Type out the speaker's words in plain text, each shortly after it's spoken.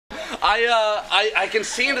I can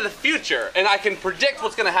see into the future, and I can predict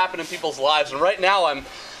what's going to happen in people's lives. And right now, I'm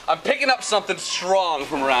picking up something strong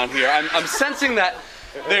from around here. I'm sensing that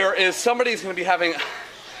there is somebody who's going to be having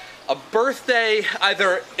a birthday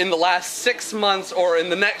either in the last 6 months or in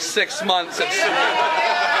the next 6 months.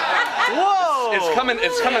 Whoa! It's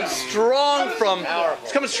coming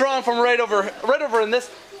strong from right over in this.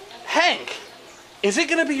 Hank, is it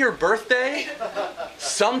going to be your birthday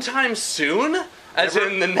sometime soon? As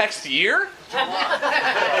in the next year?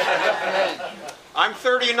 I'm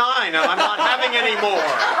 39 and I'm not having any more.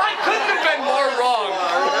 I couldn't have been more wrong.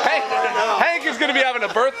 Hank is going to be having a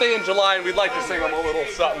birthday in July, and we'd like to sing him a little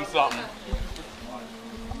something, something.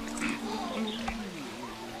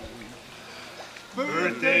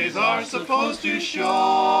 Birthdays are supposed to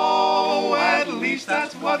show, at least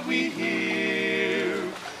that's what we hear.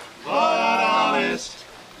 But honest,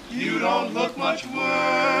 you don't look much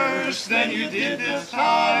worse than you did this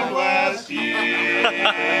time last year.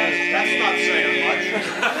 That's not saying much.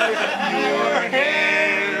 Your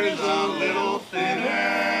hair's a little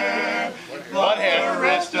thinner, but the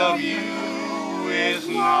rest of you is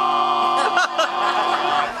not.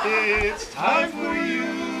 It's time for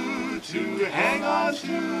you to hang on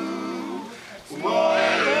to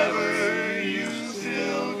whatever you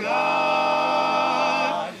still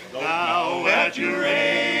got. Now at your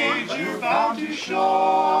age, you're bound to show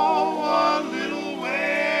a little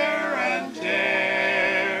wear and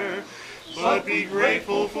tear, but be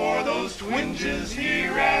grateful for those twinges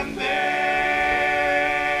here and there.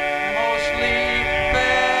 Mostly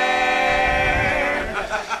fair.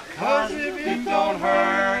 'Cause if it don't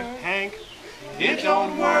hurt, Hank, it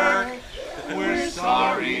don't work. We're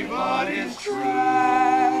sorry, but it's true.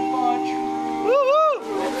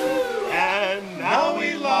 And now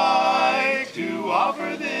we like to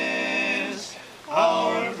offer this,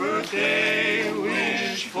 our birthday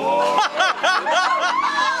wish for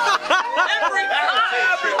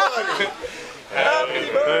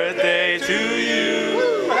Happy birthday to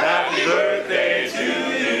you. Happy birthday to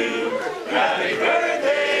you. Happy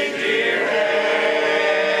birthday, dear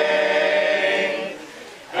Hank.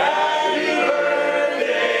 Happy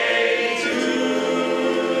birthday to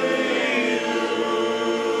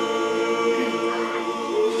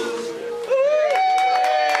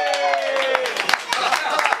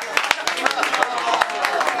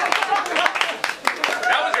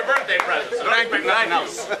That was your birthday present, so don't expect nothing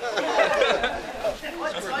else.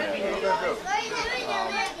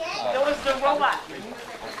 It was the robot.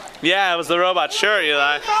 Yeah, it was the robot. Sure,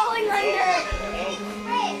 Eli. Crawling under.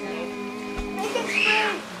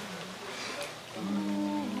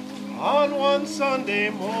 On one Sunday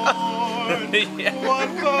morn,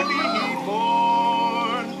 one collie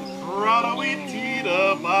born, brought a wee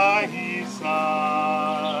Tita by his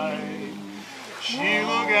side. She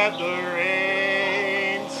look at the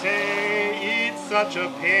rain, say it's such a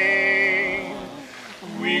pain.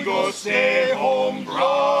 We go stay home,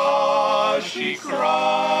 brah, she cried.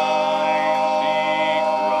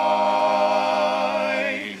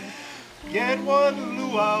 Get one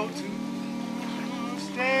luau to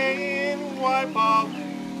stay in Waipahu.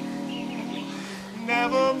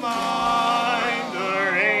 Never mind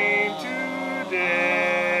the rain today.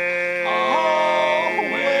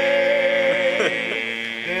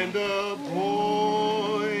 Then the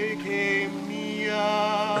boy came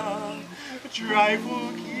near,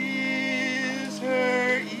 trifle kiss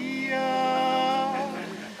her ear.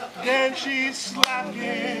 Then she slapped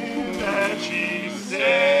him and she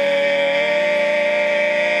said,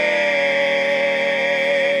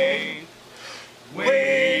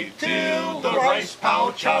 wait till the rice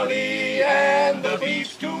pow Charlie and the beef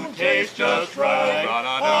stew taste just right.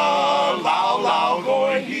 Lao lao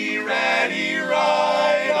going he ready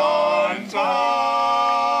right on time.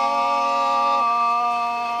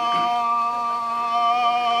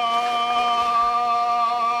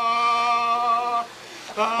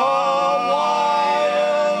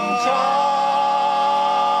 Hawaiian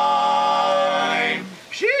time.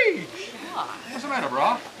 Sheesh. What's the matter,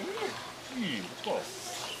 bro?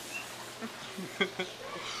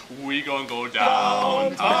 We gon' go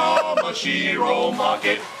downtown Mashiro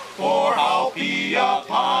Market for Haupia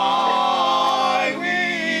pie.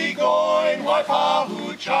 We going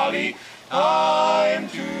Waipahu Charlie, time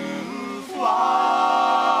to fly.